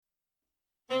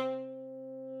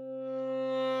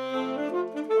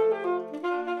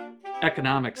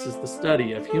Economics is the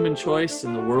study of human choice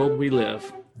in the world we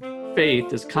live.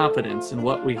 Faith is confidence in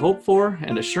what we hope for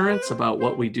and assurance about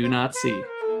what we do not see.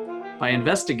 By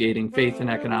investigating faith and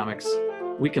economics,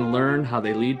 we can learn how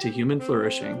they lead to human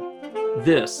flourishing.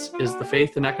 This is the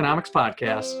Faith and Economics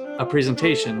Podcast, a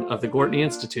presentation of the Gortney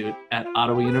Institute at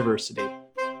Ottawa University.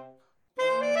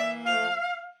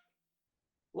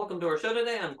 Welcome to our show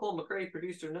today. I'm Cole McRae,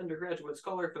 producer and undergraduate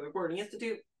scholar for the Gortney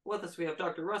Institute. With us, we have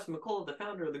Dr. Russ McCullough, the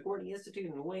founder of the Gortney Institute,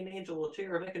 and Wayne Angel,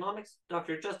 chair of economics.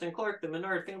 Dr. Justin Clark, the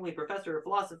Menard Family Professor of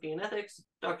Philosophy and Ethics.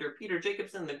 Dr. Peter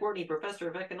Jacobson, the Gortney Professor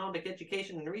of Economic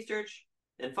Education and Research.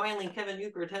 And finally, Kevin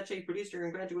Uker-Teche, producer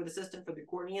and graduate assistant for the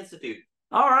Gortney Institute.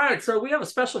 All right, so we have a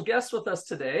special guest with us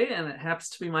today, and it happens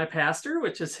to be my pastor,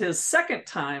 which is his second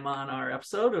time on our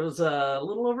episode. It was a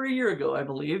little over a year ago, I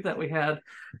believe, that we had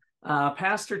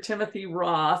Pastor Timothy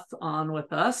Roth on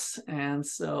with us. And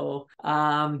so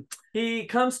he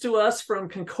comes to us from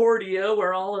Concordia,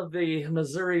 where all of the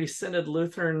Missouri Synod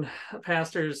Lutheran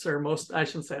pastors are I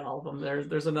shouldn't say all of them.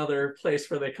 There's another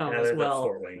place where they come as well.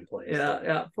 Fort Wayne place.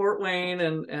 Yeah, Fort Wayne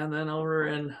and then over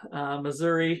in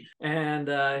Missouri.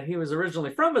 And he was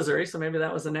originally from Missouri, so maybe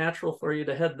that was a natural for you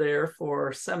to head there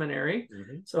for seminary.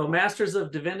 Mm-hmm. So Masters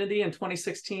of Divinity in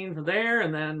 2016 from there.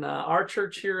 And then our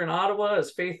church here in Ottawa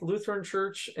is Faith Lutheran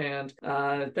Church, and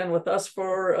been with us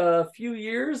for a few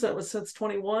years. That was since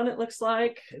 21, it looks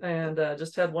like, and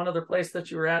just had one other place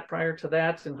that you were at prior to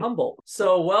that in Humboldt.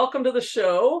 So welcome to the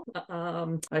show.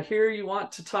 I hear you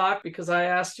want to talk, because I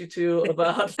asked you to,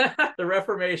 about the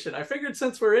Reformation. I figured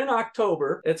since we're in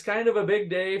October, it's kind of a big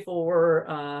day for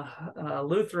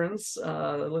Lutherans,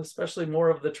 especially more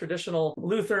of the traditional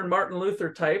Lutheran, Martin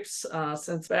Luther types,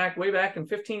 since way back in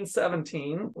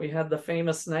 1517, we had the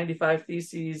famous 95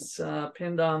 Theses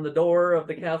pinned on the door of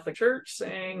the Catholic Church,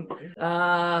 saying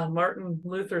Martin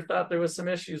Luther thought there was some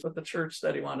issues with the church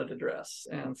that he wanted to address.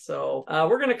 And so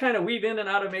we're going to kind of weave in and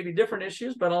out of maybe different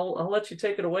issues, but I'll let you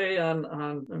take it away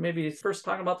on maybe first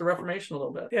talking about the Reformation a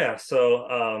little bit. Yeah,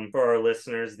 so for our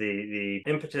listeners, the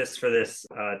impetus for this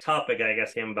topic, I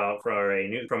guess, came about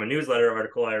from a newsletter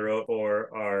article I wrote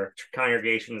for our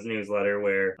congregation's newsletter,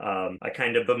 where I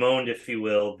kind of bemoaned, if you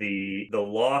will, the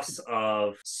loss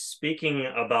of speaking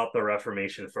about the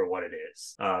Reformation for what it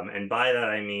is. And by that,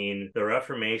 I mean the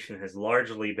Reformation has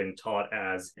largely been taught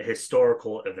as a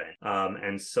historical event.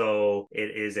 And so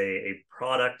it is a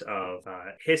product of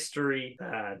history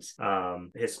that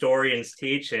historians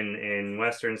teach in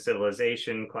Western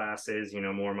civilization classes,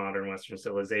 more modern Western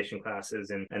civilization classes,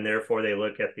 and therefore they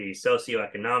look at the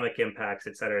socioeconomic impacts,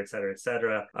 et cetera, et cetera, et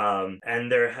cetera.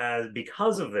 And there has,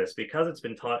 because it's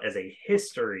been taught as a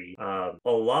history, a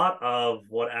lot of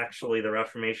what actually the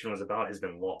Reformation was about has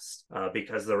been lost,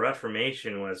 because the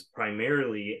Reformation was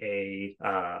primarily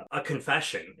a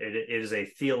confession. It is a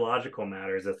theological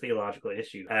matter, is a theological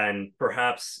issue, and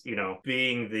perhaps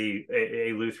being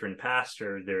a Lutheran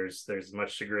pastor, there's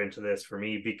much chagrin to this for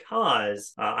me,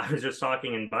 because I was just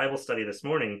talking in Bible study this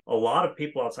morning. A lot of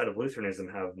people outside of Lutheranism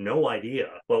have no idea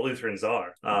what Lutherans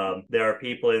are. There are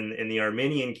people in the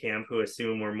Arminian camp who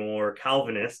assume we're more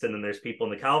Calvinist, and then there's people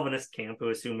in the Calvinist camp who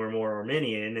assume we're more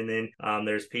Arminian, and then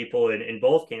there's people in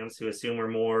both camps who assume we're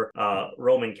more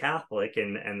Roman Catholic,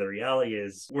 and the reality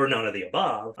is we're none of the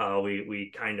above.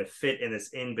 We kind of fit in this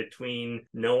in between.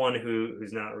 No one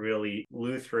who's not really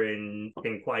Lutheran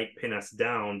can quite pin us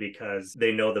down, because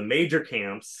they know the major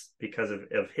camps because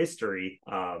of history.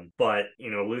 But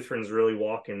Lutherans really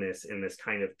walk in this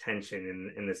kind of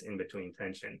tension, in this in between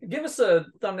tension. Give us a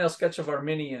thumbnail sketch of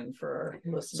Arminian for our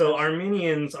listeners. So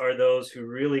Arminians are those who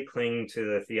really cling to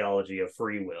the theology of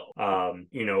free will.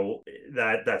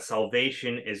 That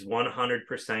salvation is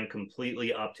 100%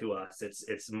 completely up to us.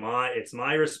 It's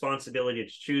my responsibility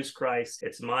to choose Christ.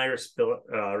 It's my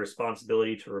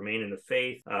responsibility to remain in the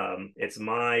faith.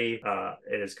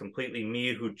 It is completely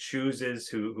me who chooses,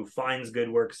 who finds good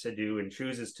works to do and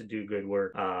chooses to do good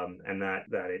work. And that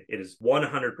it is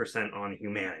 100% on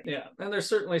humanity. Yeah, and there's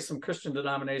certainly some Christian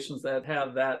denominations that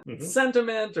have that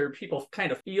sentiment, or people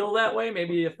kind of feel that way.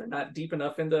 Maybe if they're not deep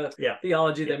enough into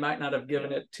theology, they might not have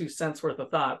given it 2 cents worth of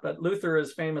thought. But Luther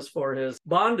is famous for his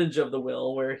bondage of the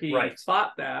will, where he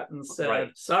fought that and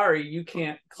said, sorry, you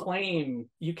can't claim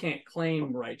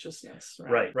righteousness.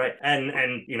 Right. And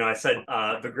I said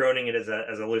begroaning it as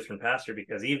a Lutheran pastor,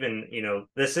 because even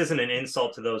this isn't an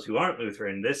insult to those who aren't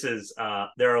Lutheran. This is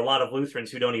there are a lot of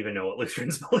Lutherans who don't even know what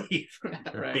Lutherans believe.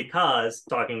 Because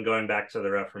going back to the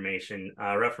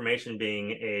Reformation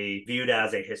being viewed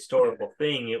as a historical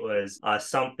thing, it was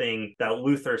something that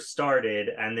Luther started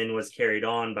and then was carried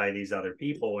on by these other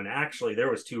people, when actually there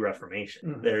was two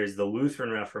Reformations. There is the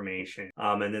Lutheran Reformation,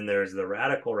 and then there's the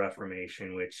Radical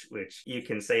Reformation, which you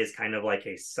can say is kind of like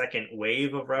a second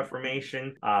wave of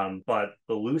Reformation. But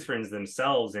the Lutherans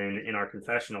themselves in our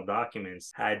confessional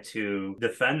documents had to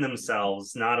defend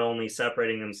themselves, not only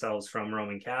separating themselves from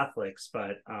Roman Catholics,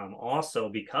 but also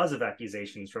because of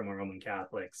accusations from Roman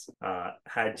Catholics,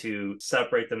 had to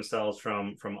separate themselves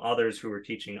from others who were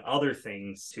teaching other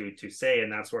things to say,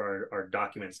 and that's where our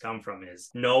documents come from, is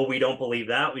no, we don't believe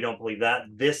that,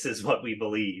 this is what we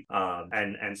believe.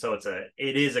 And so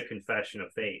it is a confession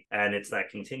of faith, and it's that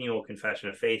continual confession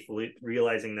of faith,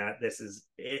 realizing that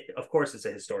of course it's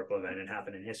a historical event, it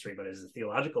happened in history, but it's a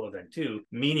theological event too,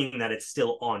 meaning that it's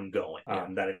still ongoing,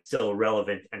 that it's still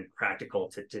relevant and practical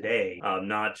to today,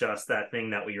 not just that thing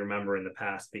that we remember in the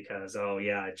past because, oh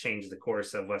yeah, it changed the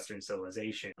course of Western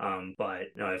civilization. But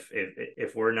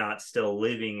if we're not still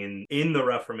living in the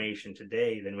Reformation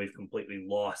today, then we've completely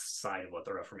lost sight of what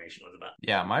the Reformation was about.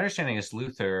 Yeah, my understanding is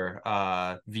Luther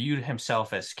viewed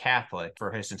himself as Catholic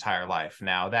for his entire life.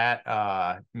 Now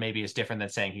that maybe is different than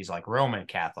saying he's like Roman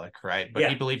Catholic, right? But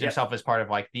he believed himself as part of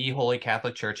like the Holy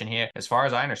Catholic Church, and he, as far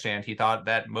as I understand, he thought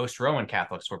that most Roman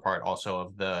Catholics were part also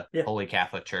of the Holy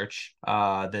Catholic Church.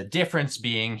 The difference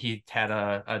being he had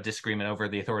a disagreement over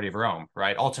the authority of Rome,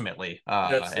 right? Ultimately,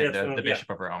 and the Bishop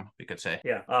of Rome, we could say.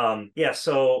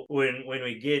 So when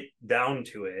we get down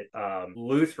to it,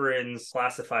 Lutherans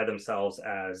classify themselves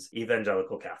as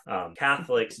evangelical Catholic.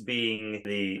 Catholics being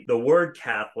the word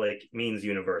Catholic means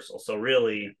universal. So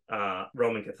really,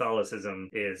 Roman Catholicism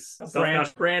is a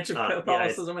branch of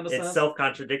Catholicism in a sense. It's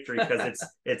self-contradictory because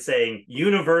it's saying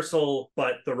universal,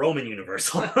 but the Roman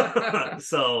universal.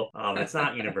 So it's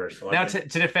not universal. Now, to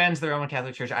defend the Roman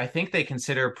Catholic Church, I think they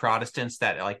consider Protestants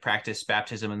that like practice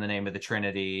baptism in the name of the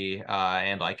Trinity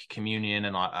and like communion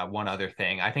and one other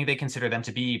thing. I think they consider them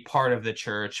to be part of the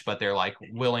church, but they're like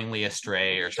willingly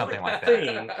astray or something like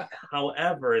that.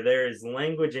 However, there is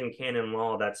language in canon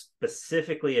law that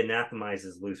specifically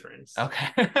anathemizes Lutherans.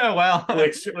 Okay, well,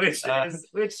 which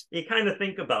you kind of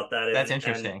think about that. That's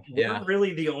interesting. We're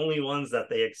really the only ones that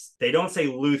they don't say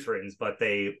Lutherans, but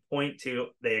they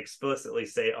explicitly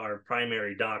say our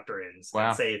primary doctrines. Wow.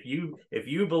 And say if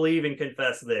you believe and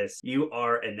confess this, you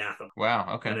are anathema.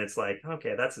 Wow. Okay. And it's like,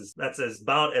 okay, that's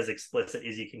about as explicit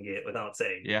as you can get without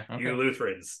saying, you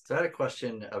Lutherans. So I had a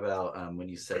question about when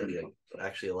you said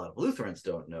actually a lot of Lutherans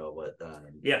don't know what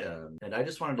and I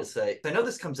just wanted to say, I know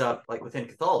this comes up like within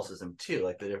Catholicism too,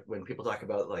 like when people talk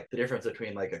about like the difference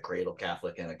between like a cradle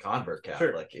Catholic and a convert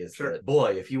Catholic is that,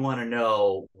 boy, if you want to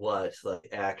know what like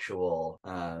actual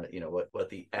what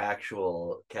the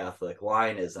actual Catholic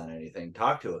line is on anything,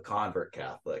 talk to a convert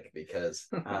Catholic, because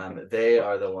they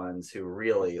are the ones who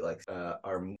really like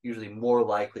are usually more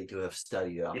likely to have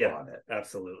studied up on it.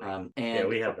 Absolutely. And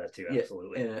we have that too.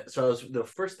 Absolutely. And so the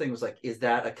first thing was like, is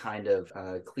that a kind of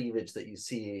cleavage that you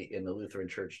see in the Lutheran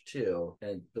Church too?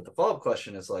 But the follow-up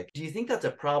question is like, do you think that's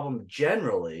a problem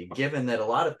generally, given that a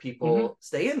lot of people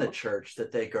stay in the church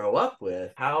that they grow up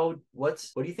with? What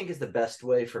do you think is the best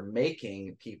way for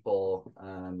making people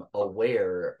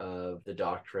aware of the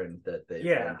doctrine that they've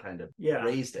been kind of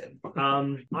raised in?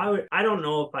 I don't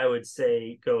know if I would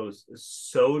say goes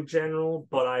so general,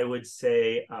 but I would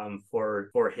say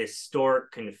for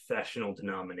historic confessional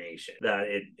denomination that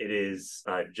it is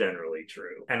generally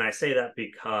true. And I say that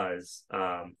because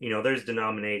there's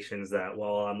denominations that,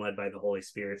 well, I'm led by the Holy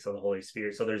Spirit,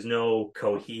 so there's no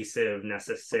cohesive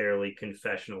necessarily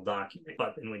confessional document.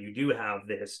 But then when you do have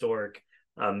the historic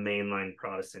mainline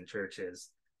Protestant churches,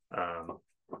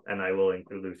 and I will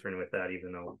include Lutheran with that,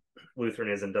 even though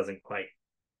Lutheranism doesn't quite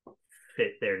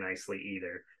fit there nicely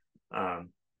either.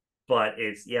 But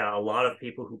it's a lot of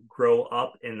people who grow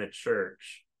up in the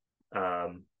church,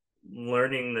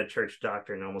 learning the church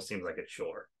doctrine almost seems like a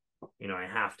chore. I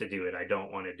have to do it, I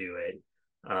don't want to do it,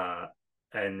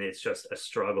 and it's just a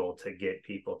struggle to get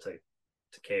people to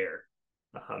care.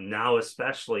 Now,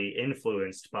 especially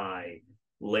influenced by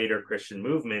later Christian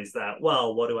movements, that,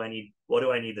 well, what do I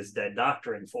need this dead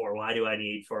doctrine for? Why do I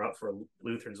need for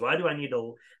Lutherans? Why do I need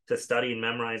to study and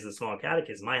memorize the small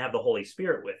catechism? I have the Holy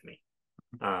Spirit with me.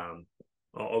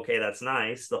 Okay, that's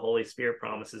nice. The Holy Spirit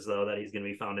promises, though, that he's going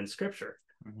to be found in Scripture,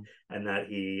 and that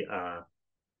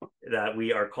that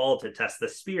we are called to test the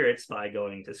spirits by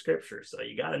going to Scripture. So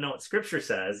you got to know what Scripture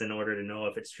says in order to know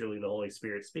if it's truly the Holy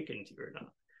Spirit speaking to you or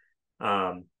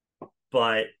not.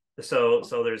 But so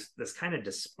there's this kind of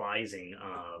despising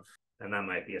of, and that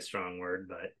might be a strong word,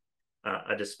 but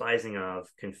a despising of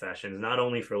confessions, not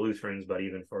only for Lutherans, but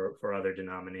even for other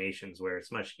denominations, where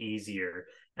it's much easier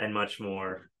and much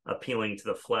more appealing to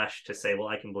the flesh to say, well,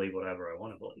 I can believe whatever I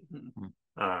want to believe.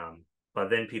 Mm-hmm. But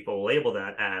then people label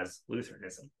that as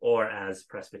Lutheranism or as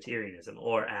Presbyterianism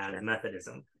or as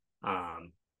Methodism.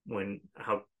 When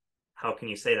how can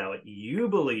you say that what you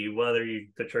believe, whether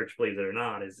the church believes it or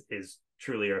not, is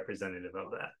truly representative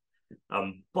of that?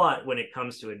 But when it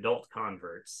comes to adult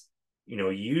converts,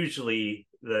 usually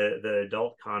the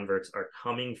adult converts are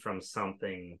coming from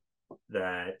something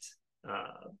that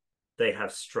they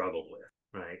have struggled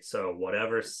with, right? So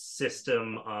whatever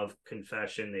system of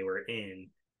confession they were in,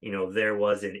 there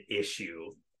was an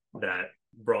issue that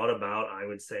brought about, I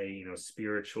would say,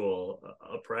 spiritual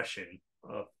oppression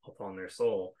upon their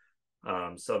soul.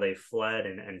 So they fled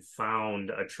and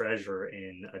found a treasure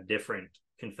in a different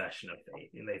confession of faith,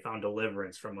 and they found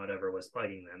deliverance from whatever was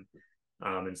plaguing them.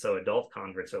 And so adult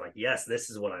converts are like, yes,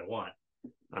 this is what I want.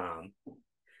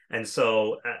 And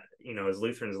so, as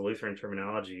Lutherans, Lutheran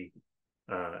terminology,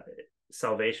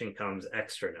 salvation comes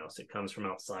extra nos. It comes from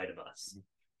outside of us.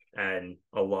 And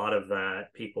a lot of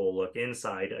that, people look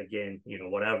inside, again,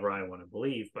 whatever I want to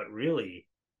believe, but really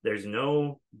there's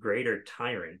no greater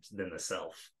tyrant than the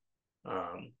self.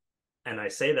 And I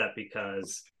say that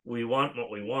because we want what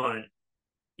we want,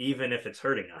 even if it's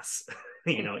hurting us,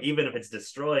 even if it's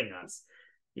destroying us.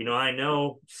 I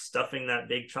know stuffing that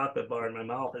big chocolate bar in my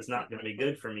mouth is not going to be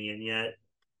good for me, and yet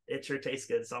it sure tastes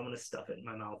good, so I'm going to stuff it in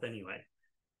my mouth anyway.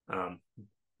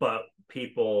 But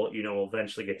people, will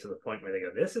eventually get to the point where they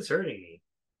go, this is hurting me.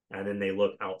 And then they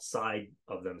look outside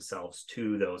of themselves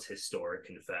to those historic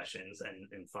confessions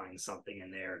and find something in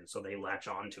there. And so they latch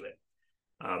onto it.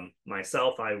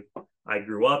 Myself, I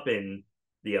grew up in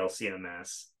the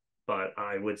LCMS, but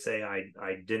I would say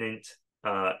I didn't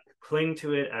cling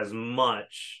to it as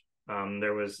much.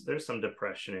 There's some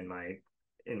depression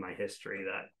in my history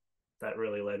that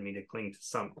really led me to cling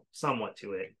to somewhat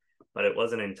to it. But it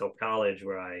wasn't until college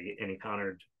where I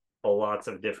encountered lots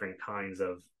of different kinds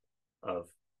of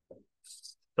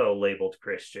so labeled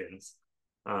Christians,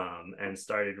 and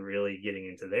started really getting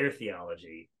into their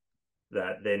theology,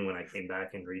 that then when I came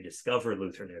back and rediscovered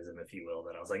Lutheranism, if you will,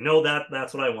 that I was like, no,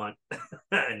 that's what I want,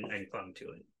 and clung to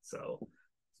it. So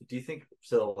do you think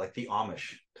like the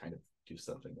Amish kind of do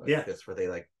something like this, where they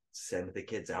like send the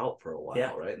kids out for a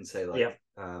while, right, and say like,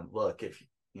 look, if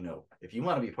you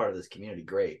want to be part of this community,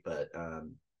 great, but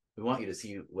we want you to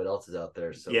see what else is out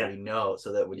there, so we know,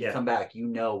 so that when you come back,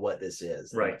 what this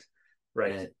is, right.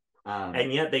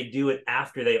 And yet they do it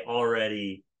after they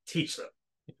already teach them,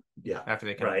 after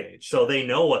they come of age, so they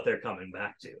know what they're coming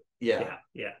back to. Do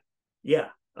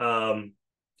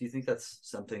you think that's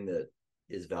something that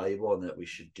is valuable and that we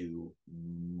should do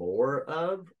more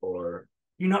of? Or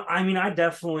I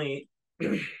definitely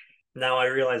now I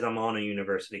realize I'm on a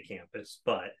university campus,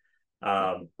 but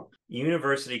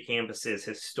university campuses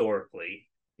historically,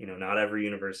 not every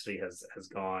university has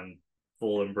gone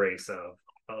full embrace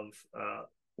of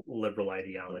liberal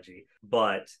ideology,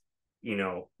 but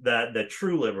that the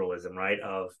true liberalism, right,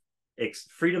 of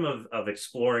freedom of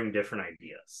exploring different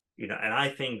ideas, and I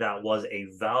think that was a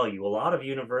value. A lot of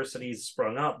universities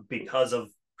sprung up because of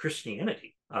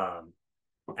Christianity,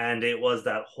 and it was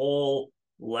that whole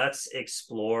let's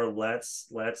explore, let's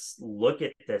look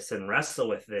at this and wrestle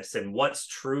with this, and what's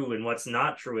true and what's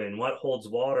not true, and what holds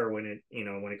water when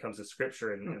it comes to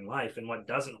scripture and life, and what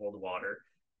doesn't hold water.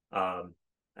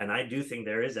 And I do think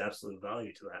there is absolute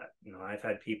value to that. I've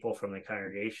had people from the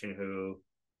congregation who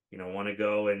want to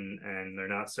go and they're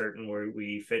not certain where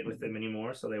we fit with them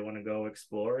anymore, so they want to go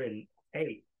explore. And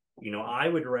hey, I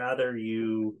would rather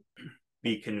you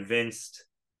be convinced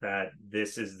that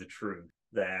this is the truth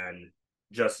than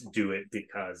just do it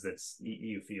because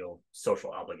you feel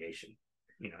social obligation,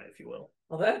 if you will.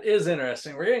 Well, that is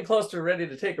interesting. We're getting close to ready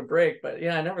to take a break, but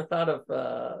I never thought of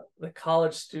the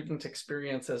college student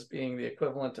experience as being the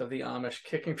equivalent of the Amish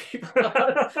kicking people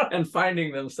out and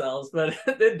finding themselves. But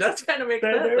it does kind of make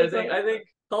sense. I think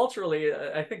culturally,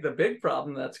 I think the big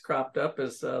problem that's cropped up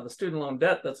is the student loan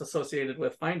debt that's associated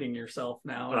with finding yourself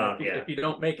now. And if you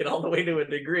don't make it all the way to a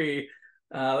degree,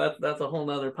 that's a whole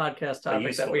nother podcast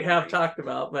topic that we have talked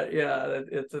about, but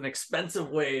it's an expensive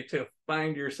way to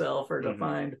find yourself or to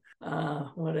find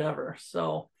whatever.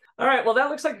 So, all right, well, that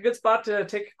looks like a good spot to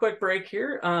take a quick break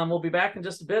here. We'll be back in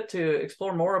just a bit to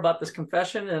explore more about this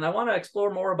confession, and I want to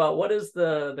explore more about what is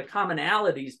the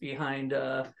commonalities behind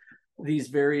these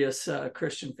various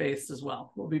Christian faiths as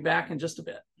well. We'll be back in just a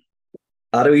bit.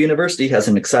 Ottawa University has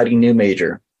an exciting new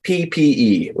major,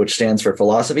 PPE, which stands for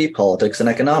Philosophy, Politics, and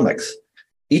Economics.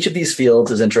 Each of these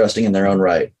fields is interesting in their own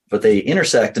right, but they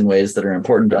intersect in ways that are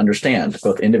important to understand,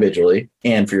 both individually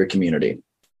and for your community.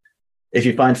 If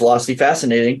you find philosophy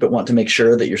fascinating, but want to make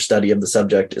sure that your study of the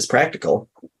subject is practical,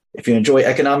 if you enjoy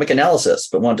economic analysis,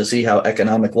 but want to see how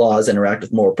economic laws interact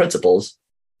with moral principles,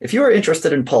 if you are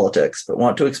interested in politics, but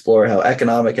want to explore how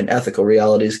economic and ethical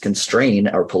realities constrain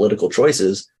our political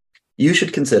choices, you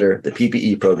should consider the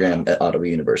PPE program at Ottawa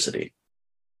University.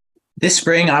 This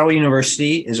spring, Ottawa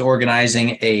University is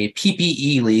organizing a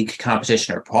PPE League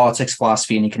competition, or Politics,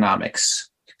 Philosophy, and Economics.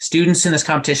 Students in this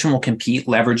competition will compete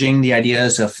leveraging the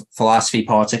ideas of philosophy,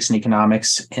 politics, and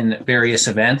economics in various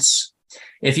events.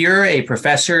 If you're a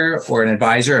professor or an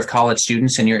advisor of college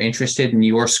students and you're interested in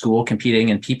your school competing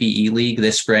in PPE League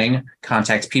this spring,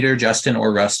 contact Peter, Justin,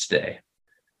 or Russ today.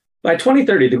 By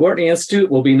 2030, the Gortney Institute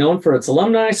will be known for its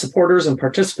alumni, supporters, and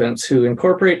participants who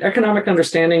incorporate economic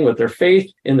understanding with their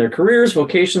faith in their careers,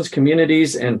 vocations,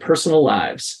 communities, and personal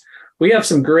lives. We have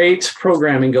some great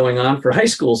programming going on for high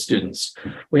school students.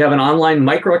 We have an online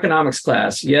microeconomics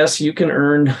class. Yes, you can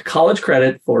earn college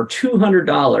credit for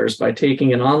 $200 by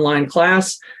taking an online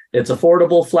class. It's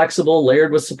affordable, flexible,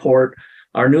 layered with support.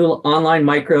 Our new online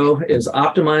micro is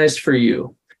optimized for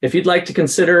you. If you'd like to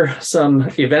consider some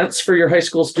events for your high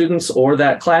school students or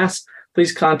that class,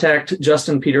 please contact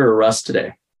Justin, Peter, or Russ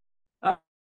today.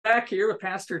 Back here with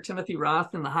Pastor Timothy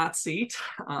Roth in the hot seat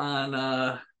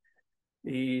on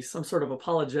some sort of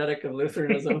apologetic of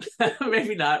Lutheranism.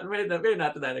 maybe not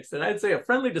to that extent. I'd say a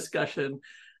friendly discussion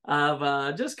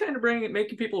of just kind of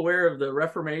making people aware of the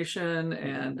Reformation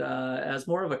and as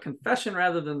more of a confession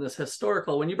rather than this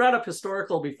historical. When you brought up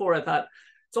historical before, I thought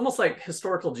it's almost like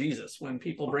historical Jesus when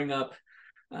people bring up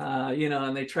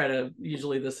and they try to,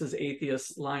 usually this is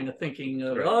atheist line of thinking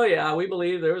of, right. Oh yeah, we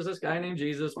believe there was this guy named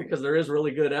Jesus because there is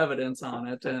really good evidence on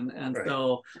it. And right.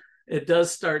 So it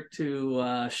does start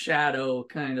to shadow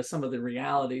kind of some of the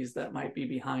realities that might be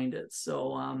behind it.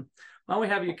 So why don't we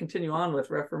have you continue on with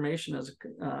Reformation as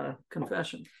a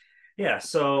confession? Yeah.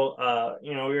 So,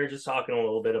 we were just talking a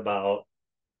little bit about,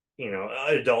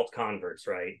 adult converts,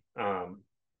 right?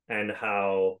 And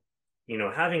how,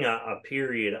 having a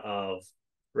period of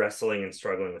wrestling and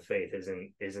struggling with faith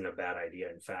isn't a bad idea.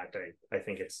 In fact, I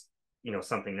think it's,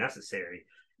 something necessary.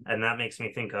 And that makes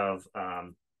me think of,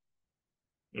 I'll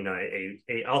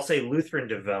say Lutheran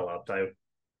developed.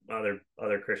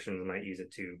 Other Christians might use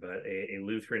it too, but a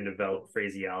Lutheran developed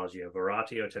phraseology of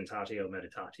oratio, tentatio,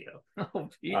 meditatio,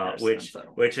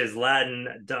 which is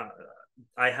Latin.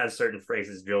 I had certain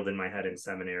phrases drilled in my head in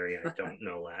seminary. I don't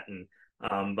know Latin,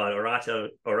 but oratio,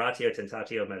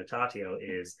 tentatio, meditatio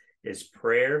is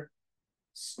prayer,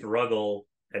 struggle,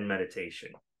 and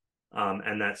meditation,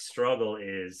 and that struggle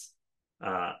is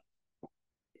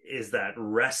that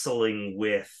wrestling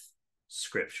with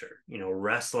Scripture,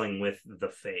 wrestling with the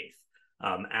faith,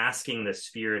 asking the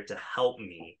Spirit to help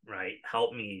me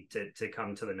to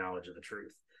come to the knowledge of the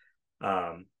truth.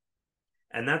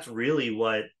 And that's really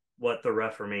what the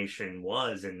Reformation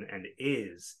was and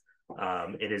is.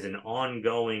 It is an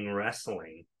ongoing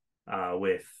wrestling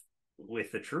with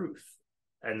the truth.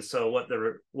 And so what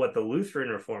the Lutheran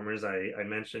reformers, I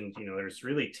mentioned, there's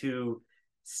really two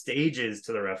stages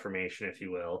to the Reformation, if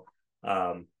you will.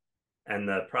 And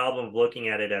the problem of looking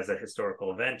at it as a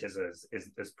historical event is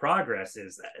progress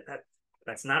is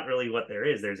that's not really what there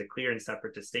is. There's a clear and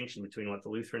separate distinction between what the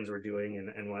Lutherans were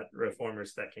doing and what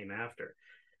reformers that came after.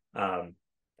 And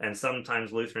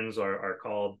sometimes Lutherans are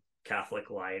called Catholic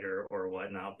light or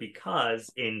whatnot, because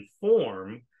in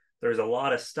form, there's a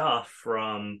lot of stuff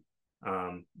from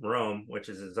Rome, which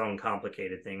is its own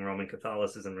complicated thing. Roman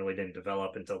Catholicism really didn't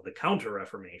develop until the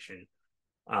Counter-Reformation.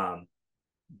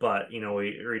 But,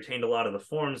 we retained a lot of the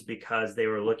forms because they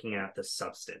were looking at the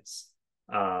substance.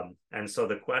 And so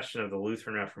the question of the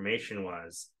Lutheran Reformation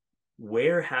was,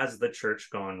 where has the church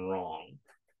gone wrong?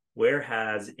 Where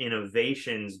has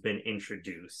innovations been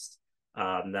introduced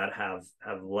that have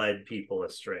led people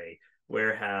astray?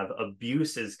 Where have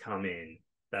abuses come in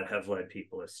that have led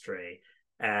people astray?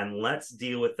 And let's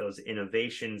deal with those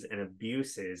innovations and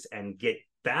abuses and get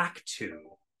back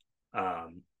to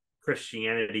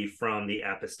Christianity from the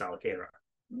apostolic era.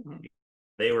 Mm-hmm.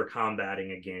 They were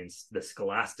combating against the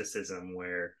scholasticism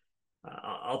where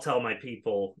I'll tell my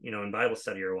people, in Bible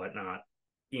study or whatnot,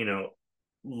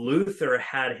 Luther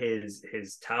had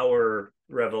his tower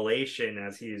revelation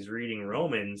as he is reading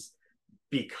Romans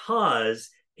because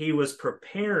he was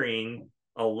preparing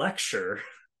a lecture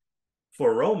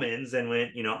for Romans and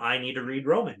went, I need to read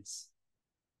Romans.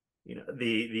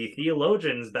 The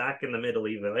theologians back in the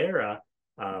medieval era,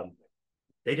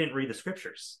 they didn't read the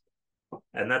scriptures.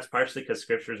 And that's partially because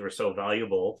scriptures were so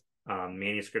valuable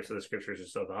manuscripts of the scriptures are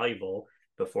so valuable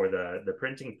before the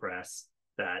printing press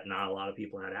that not a lot of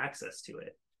people had access to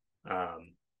it.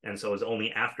 And so it was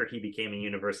only after he became a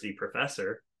university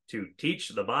professor to teach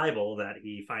the Bible that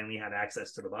he finally had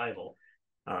access to the Bible.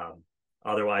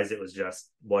 Otherwise, it was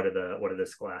just what do the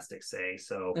scholastics say?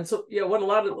 So what a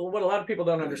lot of people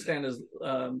don't understand is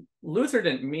Luther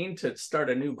didn't mean to start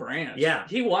a new branch. Yeah,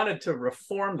 he wanted to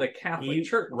reform the Catholic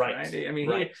Church. Right. I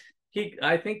mean, he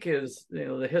I think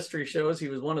the history shows he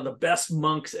was one of the best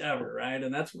monks ever. Right,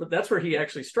 and that's where he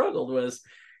actually struggled was.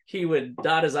 He would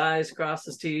dot his I's, cross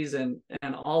his T's, and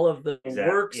all of the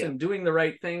works and doing the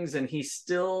right things, and he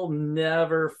still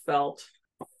never felt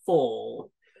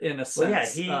full in a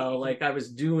sense. Like I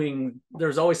was doing,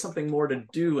 there's always something more to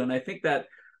do, and I think that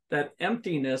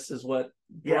emptiness is what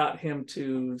brought him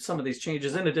to some of these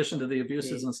changes, in addition to the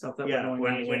abuses and stuff that were going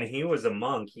on. When he was a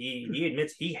monk, he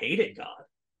admits he hated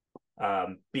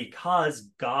God because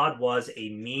God was a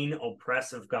mean,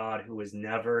 oppressive God who was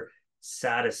never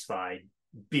satisfied.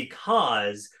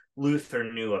 Because Luther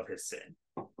knew of his sin,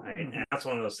 right? And that's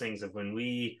one of those things of when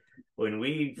we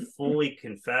fully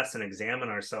confess and examine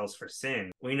ourselves for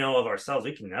sin, we know of ourselves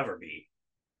we can never be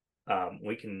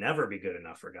good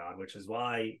enough for God, which is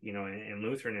why in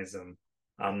Lutheranism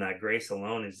that grace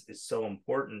alone is so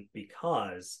important,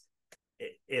 because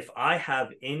if I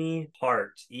have any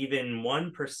part, even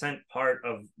 1% part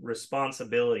of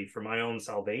responsibility for my own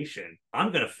salvation,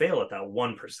 I'm going to fail at that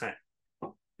 1%.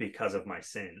 Because of my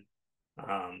sin.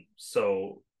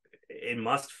 So it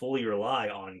must fully rely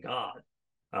on God.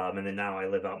 And then now I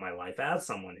live out my life as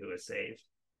someone who is saved.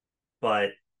 But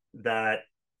that,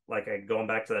 going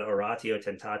back to that oratio,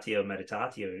 tentatio,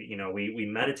 meditatio, we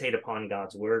meditate upon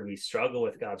God's word, we struggle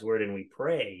with God's word, and we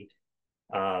pray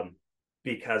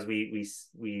because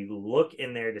we look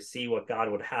in there to see what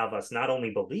God would have us not only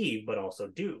believe, but also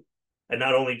do. And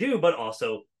not only do, but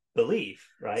also believe,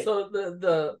 right? So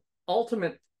the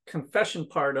ultimate confession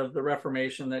part of the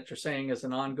Reformation that you're saying is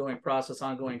an ongoing process,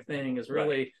 ongoing thing, is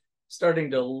really starting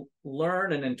to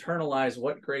learn and internalize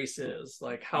what grace is,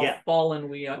 like how fallen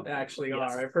we actually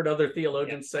are. I've heard other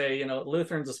theologians say,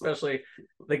 Lutherans especially,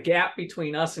 the gap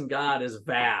between us and God is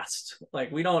vast.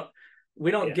 Like we don't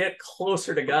get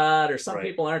closer to God, or some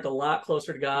people aren't a lot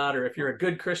closer to God, or if you're a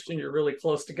good Christian, you're really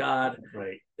close to God.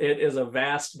 Right. It is a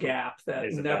vast gap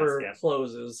that never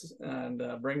closes, and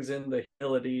brings in the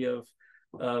humility of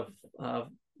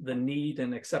the need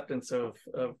and acceptance of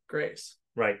grace.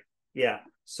 Right. Yeah.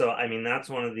 So I mean, that's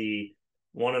one of the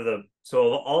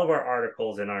so all of our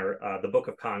articles in our the Book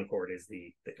of Concord is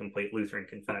the complete Lutheran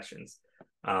confessions,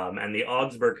 and the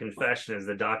Augsburg Confession is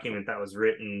the document that was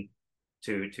written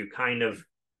to kind of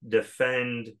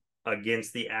defend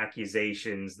against the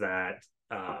accusations that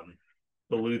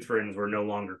the Lutherans were no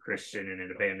longer Christian and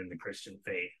had abandoned the Christian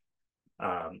faith.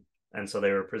 And so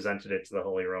they were presented it to the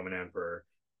Holy Roman Emperor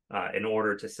in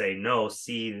order to say, no,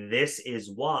 see, this is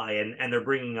why. And they're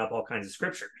bringing up all kinds of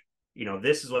scripture.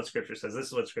 This is what scripture says. This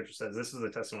is what scripture says. This is the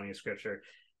testimony of scripture.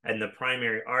 And the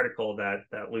primary article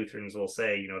that Lutherans will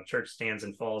say, church stands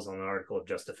and falls on the article of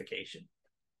justification.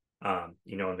 And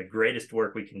the greatest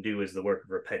work we can do is the work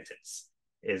of repentance,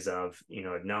 is of,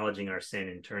 acknowledging our sin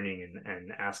and turning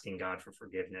and asking God for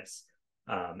forgiveness.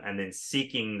 And then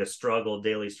seeking the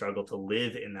daily struggle to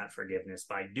live in that forgiveness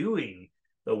by doing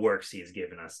the works he has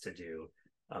given us to do,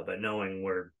 but knowing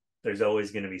there's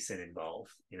always going to be sin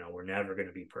involved. We're never going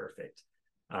to be perfect.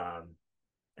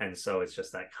 And so it's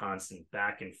just that constant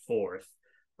back and forth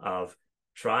of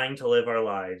trying to live our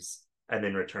lives and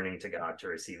then returning to God to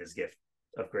receive his gift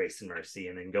of grace and mercy,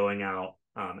 and then going out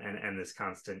and this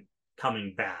constant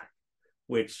coming back,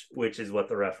 which is what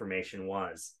the Reformation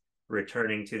was.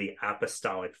 Returning to the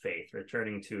apostolic faith,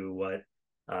 returning to what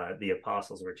the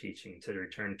apostles were teaching, to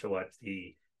return to what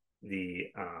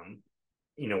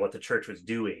what the church was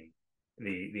doing,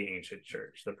 the ancient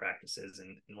church, the practices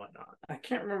and whatnot. I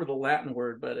can't remember the Latin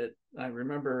word, but I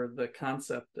remember the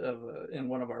concept of in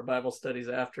one of our Bible studies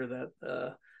after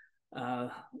that.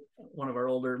 One of our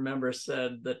older members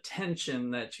said the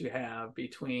tension that you have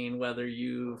between whether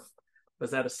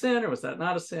was that a sin or was that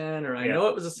not a sin, or I know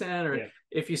it was a sin, or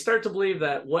if you start to believe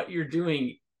that what you're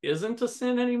doing isn't a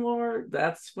sin anymore,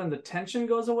 that's when the tension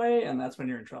goes away, and that's when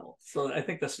you're in trouble. So I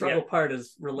think the struggle part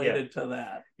is related to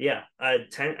that. Yeah.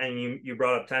 And you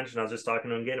brought up tension. I was just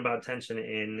talking to him again about tension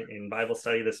in Bible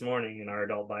study this morning, in our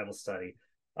adult Bible study,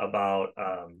 about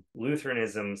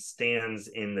Lutheranism stands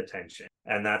in the tension.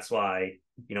 And that's why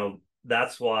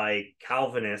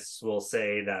Calvinists will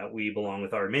say that we belong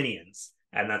with Arminians.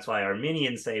 And that's why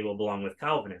Arminians say we'll belong with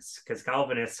Calvinists, because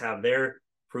Calvinists have their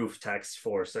proof texts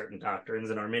for certain doctrines,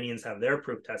 and Arminians have their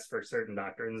proof tests for certain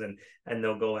doctrines, and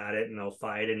they'll go at it and they'll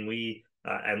fight, and we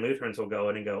and Lutherans will go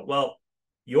in and go, well,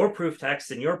 your proof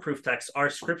texts and your proof texts are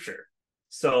scripture.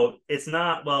 So it's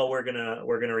not, well, we're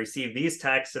gonna receive these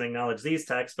texts and acknowledge these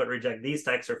texts, but reject these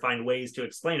texts or find ways to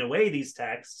explain away these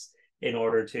texts in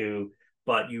order to.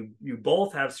 But you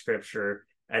both have scripture,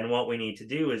 and what we need to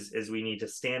do is we need to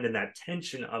stand in that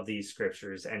tension of these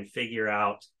scriptures and figure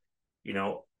out,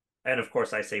 and of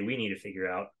course I say we need to figure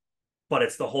out, but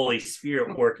it's the Holy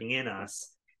Spirit working in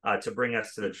us to bring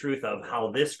us to the truth of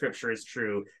how this scripture is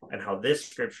true and how this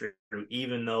scripture is true,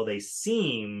 even though they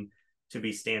seem to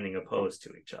be standing opposed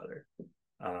to each other.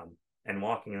 And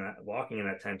walking in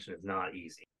that tension is not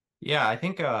easy. Yeah, I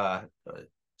think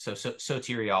so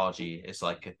soteriology is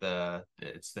like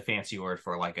it's the fancy word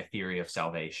for like a theory of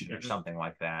salvation or something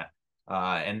like that.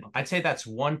 And I'd say that's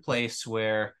one place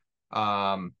where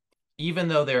even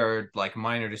though there are like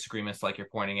minor disagreements, like you're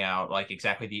pointing out, like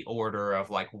exactly the order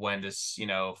of like when does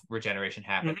regeneration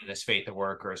happen? Is faith a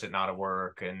work or is it not a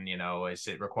work? And is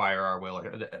it require our will?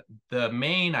 The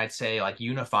main, I'd say, like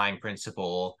unifying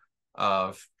principle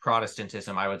of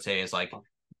Protestantism, I would say, is like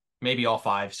maybe all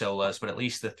 5 solas, but at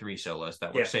least the 3 solas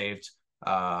that were saved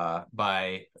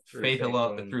by faith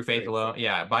alone, through faith alone.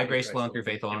 Yeah, by grace alone, through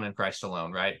faith alone, and Christ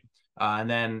alone, right? And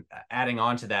then adding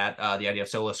on to that, the idea of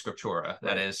sola scriptura,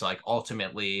 that is like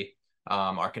ultimately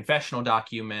our confessional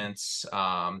documents,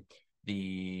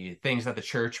 the things that the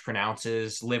church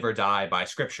pronounces live or die by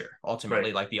scripture.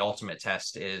 Ultimately, like the ultimate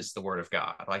test is the word of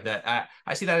God. Like that,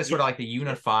 I see that as sort of like the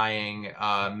unifying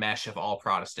mesh of all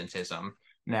Protestantism.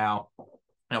 Now,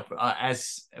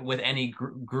 as with any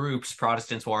groups,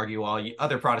 Protestants will argue, well,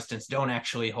 other Protestants don't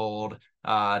actually hold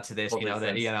to this,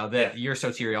 that your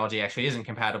soteriology actually isn't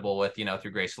compatible with,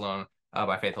 through grace alone,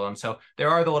 by faith alone. So there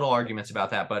are the little arguments about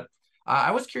that. But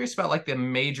I was curious about like the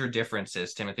major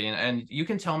differences, Timothy, and you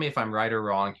can tell me if I'm right or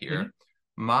wrong here.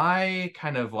 My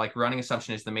kind of like running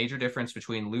assumption is the major difference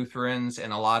between Lutherans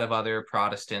and a lot of other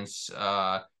Protestants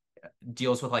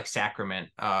deals with like sacrament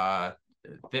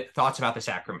thoughts about the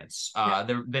sacraments,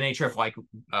 the nature of like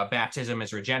baptism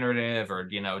is regenerative, or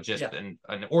just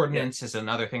an ordinance is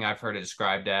another thing I've heard it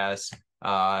described as.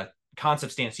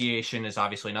 Consubstantiation is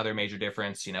obviously another major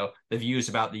difference. The views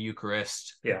about the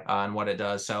Eucharist and what it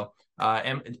does. So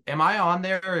am I on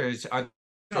there?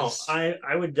 No,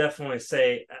 I would definitely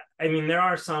say, I mean, there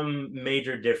are some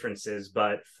major differences,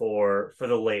 but for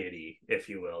the laity, if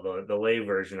you will, the lay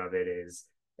version of it is,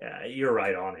 you're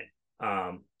right on it.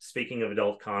 Speaking of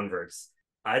adult converts,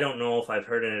 I don't know if I've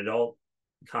heard an adult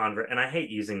convert, and I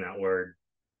hate using that word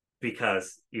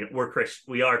because we're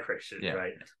Christian, we are Christian,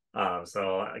 right?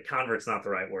 So convert's not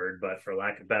the right word, but for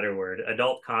lack of a better word,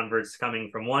 adult converts coming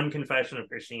from one confession of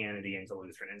Christianity into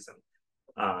Lutheranism.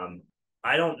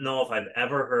 I don't know if I've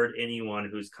ever heard anyone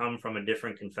who's come from a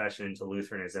different confession into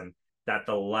Lutheranism that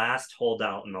the last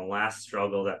holdout and the last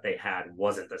struggle that they had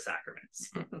wasn't the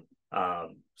sacraments.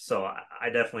 So I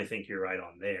definitely think you're right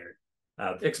on there.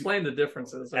 Explain the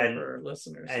differences for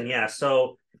listeners. And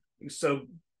so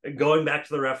going back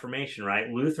to the Reformation, right?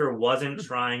 Luther wasn't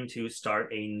trying to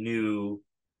start a new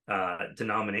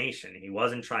denomination. He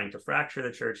wasn't trying to fracture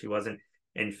the church. He wasn't.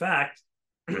 In fact,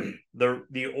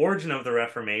 the origin of the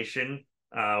Reformation,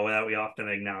 that we often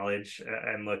acknowledge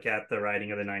and look at the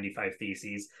writing of the 95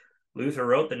 Theses. Luther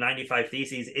wrote the 95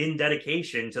 Theses in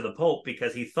dedication to the Pope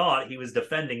because he thought he was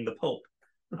defending the Pope.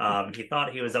 He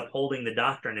thought he was upholding the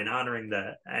doctrine and honoring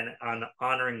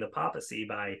the papacy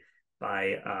by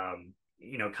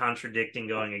contradicting,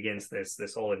 going against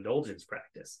this whole indulgence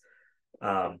practice.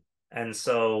 And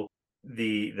so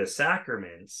the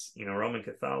sacraments, Roman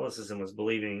Catholicism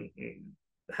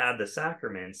had the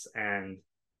sacraments, and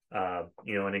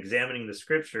in examining the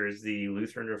scriptures, the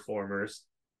Lutheran reformers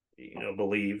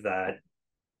believe that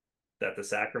the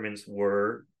sacraments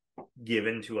were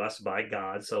given to us by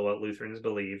God. So what Lutherans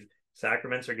believe,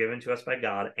 sacraments are given to us by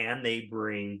God, and they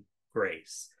bring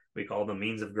grace. We call them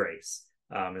means of grace,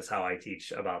 is how I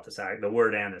teach about the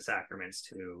word and the sacraments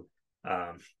to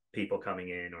people coming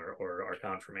in or our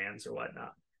confirmands or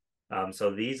whatnot.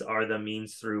 So these are the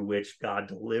means through which God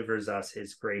delivers us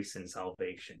his grace and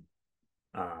salvation.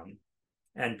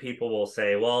 And people will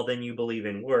say, well, then you believe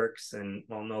in works. And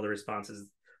well, no, the response is,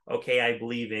 okay, I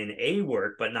believe in a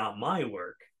work, but not my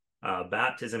work.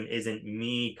 Baptism isn't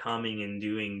me coming and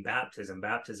doing baptism.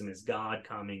 Baptism is God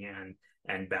coming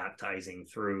and baptizing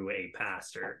through a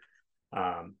pastor.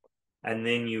 And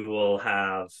then you will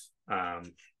have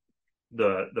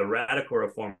the radical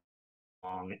reform,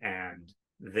 and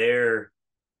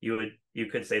you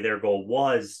could say their goal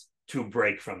was to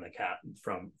break from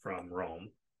from Rome.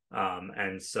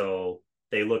 And so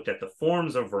they looked at the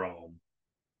forms of Rome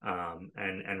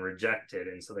and rejected.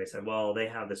 And so they said, well, they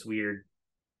have this weird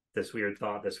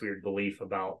thought, this weird belief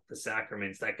about the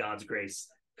sacraments that God's grace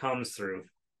comes through.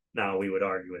 Now we would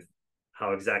argue with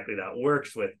how exactly that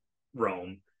works with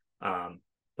Rome.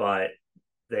 But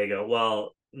they go,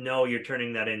 well, no, you're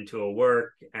turning that into a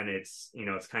work, and it's,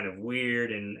 it's kind of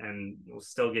weird, and we'll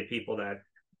still get people that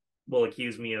will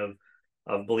accuse me of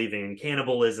believing in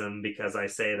cannibalism because I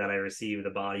say that I receive the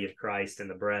body of Christ in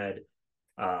the bread.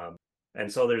 And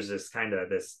so there's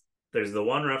there's the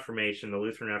one Reformation, the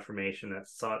Lutheran Reformation, that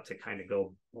sought to kind of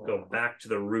go back to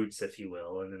the roots, if you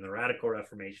will, and then the Radical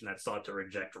Reformation that sought to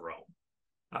reject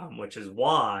Rome, which is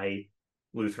why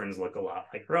Lutherans look a lot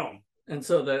like Rome. And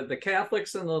so the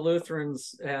Catholics and the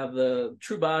Lutherans have the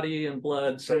true body and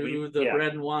blood through the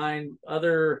bread and wine.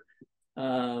 Other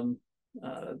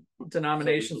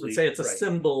denominations would say it's a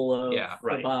symbol of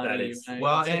the body. Right?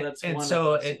 Well,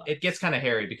 so it gets kind of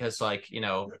hairy because,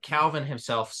 Calvin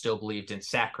himself still believed in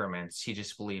sacraments. He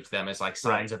just believed them as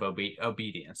signs of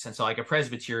obedience. And so a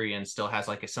Presbyterian still has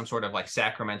some sort of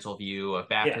sacramental view of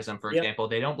baptism, for example.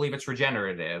 They don't believe it's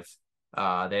regenerative.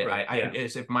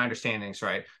 If my understanding's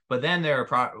right. But then there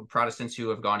are Protestants who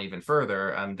have gone even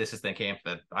further. This is the camp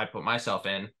that I put myself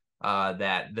in.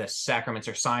 That the sacraments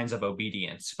are signs of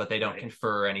obedience, but they don't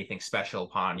confer anything special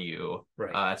upon you.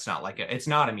 It's not it's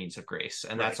not a means of grace,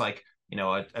 and that's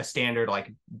a standard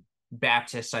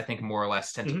Baptists, I think, more or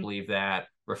less tend to believe that.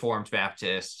 Reformed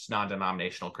Baptists,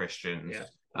 non-denominational Christians,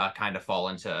 kind of fall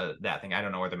into that thing. I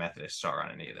don't know where the Methodists are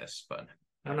on any of this, but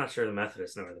I'm not sure the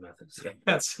Methodists know where the Methodists go.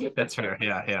 That's fair.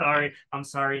 Yeah. I'm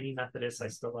sorry, any Methodists. I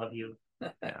still love you.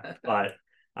 But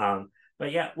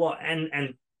yeah. Well,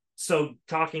 and so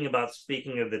talking about,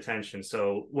 speaking of the tension,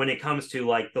 so when it comes to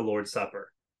the Lord's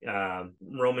Supper,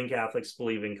 Roman Catholics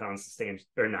believe in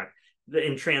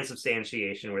in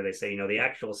transubstantiation, where they say, the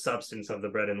actual substance of the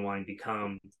bread and wine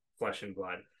become flesh and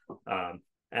blood.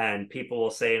 And people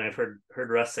will say, and I've heard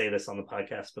Russ say this on the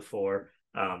podcast before,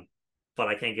 but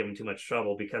I can't give him too much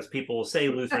trouble because people will say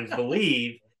Lutherans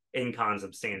believe in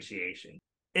consubstantiation,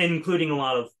 including a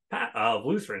lot of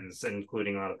Lutherans,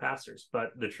 including a lot of pastors.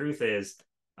 But the truth is,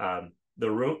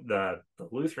 the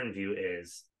Lutheran view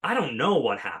is, I don't know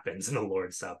what happens in the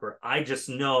Lord's Supper. I just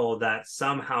know that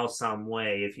somehow, some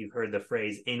way, if you've heard the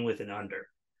phrase "in with and under,"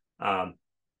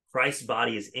 Christ's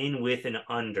body is in with and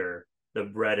under the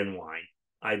bread and wine.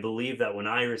 I believe that when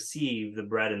I receive the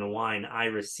bread and the wine, I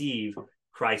receive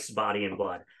Christ's body and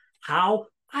blood. How?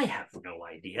 I have no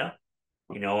idea.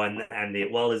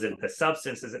 Is it the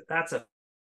substance? That's an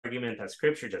argument that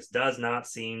Scripture just does not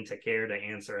seem to care to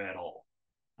answer at all.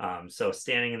 So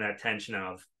standing in that tension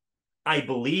of, I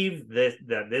believe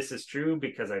that this is true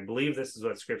because I believe this is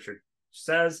what Scripture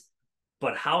says,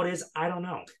 but how it is, I don't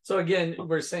know. So again,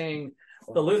 we're saying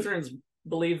the Lutherans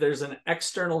believe there's an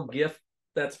external gift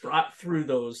that's brought through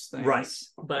those things. Right.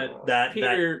 But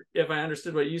Peter, if I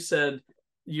understood what you said,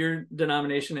 your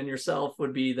denomination and yourself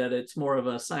would be that it's more of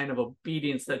a sign of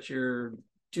obedience that you're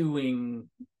doing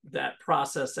that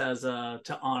process as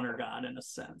to honor God in a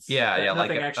sense.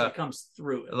 Nothing actually comes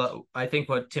through it. I think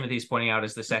what Timothy's pointing out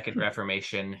is the Second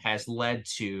Reformation has led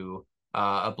to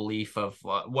a belief of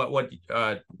what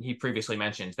he previously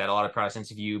mentioned, that a lot of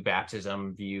Protestants view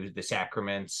baptism, view the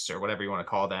sacraments, or whatever you want to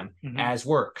call them, as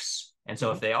works. And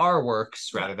so if they are works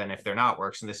rather than if they're not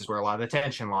works, and this is where a lot of the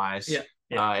tension lies,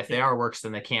 if they are works,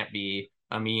 then they can't be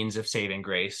a means of saving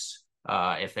grace.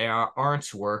 If they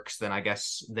aren't works, then I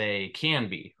guess they can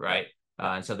be, right?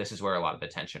 And so this is where a lot of the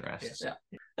tension rests.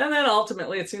 And then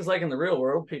ultimately, it seems like in the real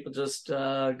world, people just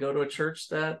go to a church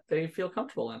that they feel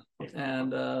comfortable in,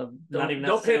 and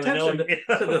don't pay attention to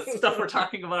the stuff we're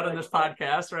talking about in this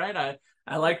podcast, right?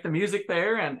 I like the music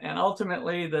there, and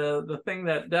ultimately the thing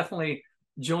that definitely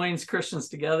joins Christians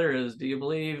together is, do you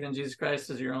believe in Jesus Christ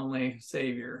as your only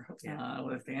Savior?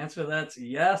 If the answer to that's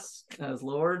yes, as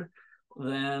Lord,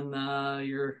 then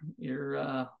you're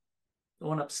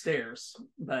going upstairs.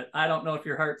 But I don't know if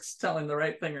your heart's telling the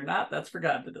right thing or not. That's for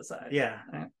God to decide.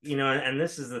 Right? And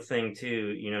this is the thing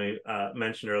too,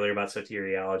 mentioned earlier about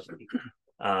soteriology.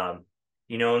 And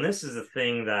this is the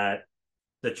thing that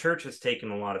the church has taken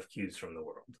a lot of cues from the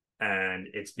world, and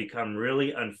it's become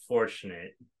really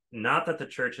unfortunate. Not that the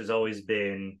church has always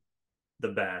been the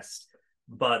best,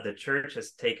 but the church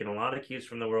has taken a lot of cues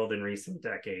from the world in recent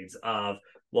decades of,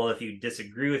 well, if you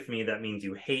disagree with me, that means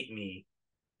you hate me,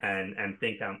 and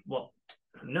think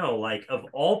no, of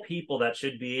all people that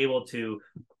should be able to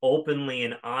openly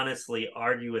and honestly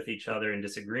argue with each other in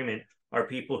disagreement are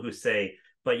people who say,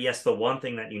 But yes, the one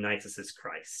thing that unites us is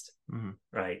Christ,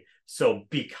 right? So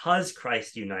because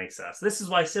Christ unites us, this is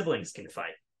why siblings can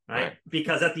fight, right?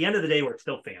 Because at the end of the day, we're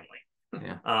still family.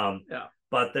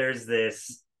 But there's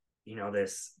this,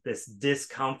 this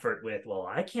discomfort with, well,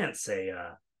 I can't say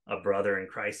a brother in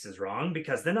Christ is wrong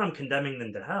because then I'm condemning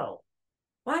them to hell.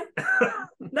 What?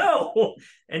 No.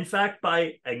 In fact,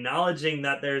 by acknowledging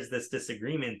that there's this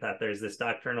disagreement, that there's this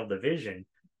doctrinal division,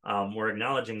 we're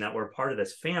acknowledging that we're part of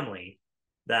this family,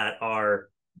 that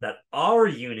our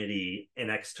unity in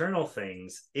external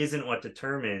things isn't what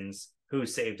determines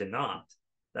who's saved and not,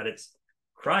 that it's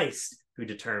Christ who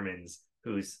determines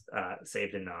who's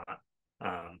saved and not.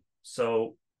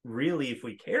 So really, if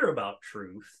we care about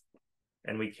truth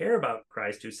and we care about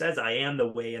Christ, who says, I am the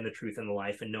way and the truth and the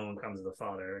life, and no one comes to the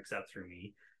Father except through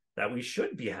me, that we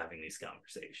should be having these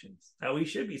conversations, that we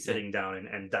should be sitting down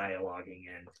and dialoguing.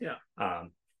 And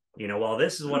well,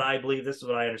 this is what I believe, this is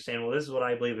what I understand, well, this is what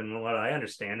I believe and what I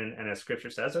understand, and as Scripture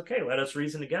says, okay, let us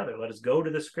reason together, let us go to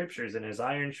the Scriptures, and as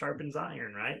iron sharpens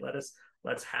iron, right?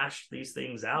 Let's hash these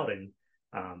things out and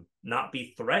not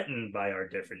be threatened by our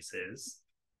differences,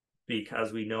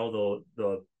 because we know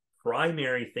the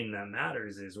primary thing that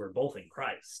matters is we're both in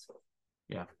Christ.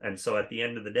 And so at the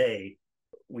end of the day,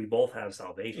 we both have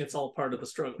salvation. It's all part of the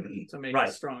struggle to make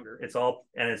us stronger. It's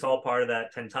all part of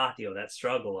that tentatio, that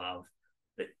struggle of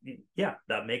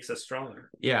that makes us stronger.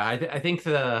 I think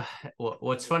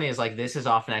what's funny is like this is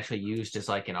often actually used as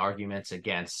like an argument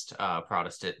against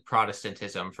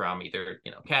Protestantism from either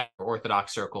Catholic or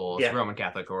Orthodox circles, Roman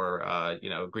Catholic or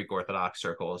Greek Orthodox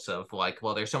circles, of like,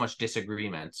 well, there's so much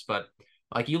disagreements, but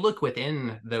like you look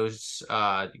within those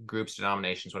groups,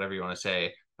 denominations, whatever you want to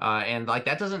say, and like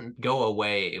that doesn't go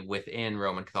away within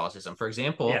Roman Catholicism. For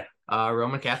example,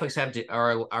 Roman Catholics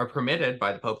are permitted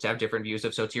by the Pope to have different views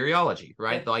of soteriology,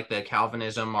 right? Like the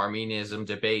Calvinism, Arminianism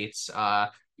debates,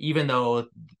 even though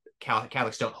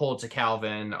Catholics don't hold to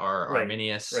Calvin or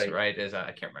Arminius, right? As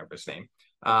I can't remember his name.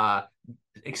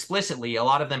 Explicitly, a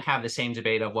lot of them have the same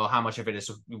debate of, well, how much of it is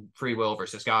free will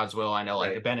versus God's will. I know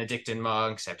like the Benedictine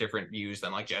monks have different views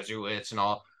than like Jesuits and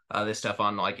all this stuff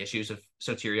on like issues of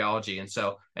soteriology.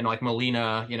 And like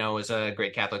Molina, is a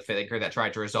great Catholic thinker that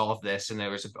tried to resolve this, and there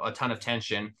was a ton of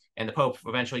tension, and the Pope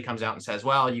eventually comes out and says,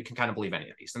 well, you can kind of believe any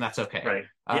of these, and that's okay.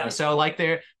 So like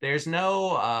there's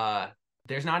not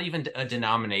even a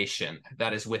denomination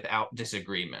that is without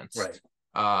disagreements.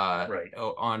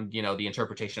 On the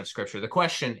interpretation of Scripture. The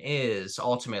question is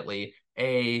ultimately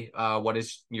what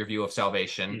is your view of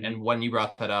salvation? And when you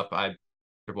brought that up, I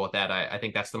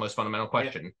think that's the most fundamental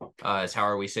question, is how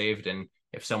are we saved? And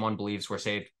if someone believes we're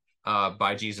saved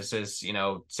by Jesus's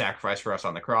sacrifice for us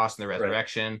on the cross and the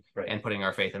resurrection, and putting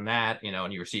our faith in that,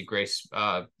 and you receive grace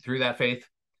through that faith,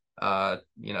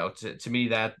 to me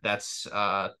that's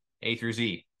A through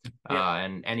Z.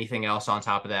 And anything else on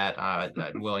top of that,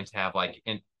 I'm willing to have like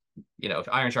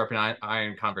iron sharpen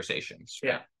iron conversations.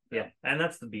 And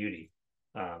that's the beauty.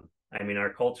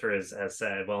 Our culture has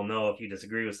said, well, no, if you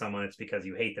disagree with someone, it's because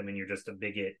you hate them and you're just a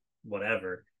bigot,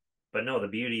 whatever. But no, the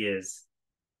beauty is,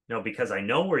 no, because I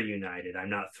know we're united,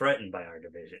 I'm not threatened by our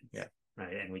divisions.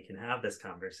 Right, and we can have this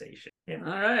conversation. All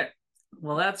right.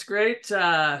 Well, that's great.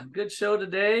 Good show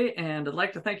today. And I'd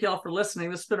like to thank you all for listening.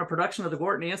 This has been a production of the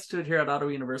Gortney Institute here at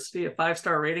Ottawa University. A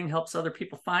 5-star rating helps other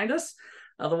people find us.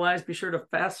 Otherwise, be sure to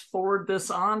fast forward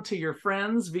this on to your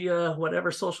friends via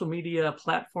whatever social media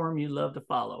platform you love to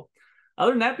follow.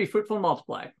 Other than that, be fruitful and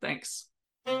multiply. Thanks.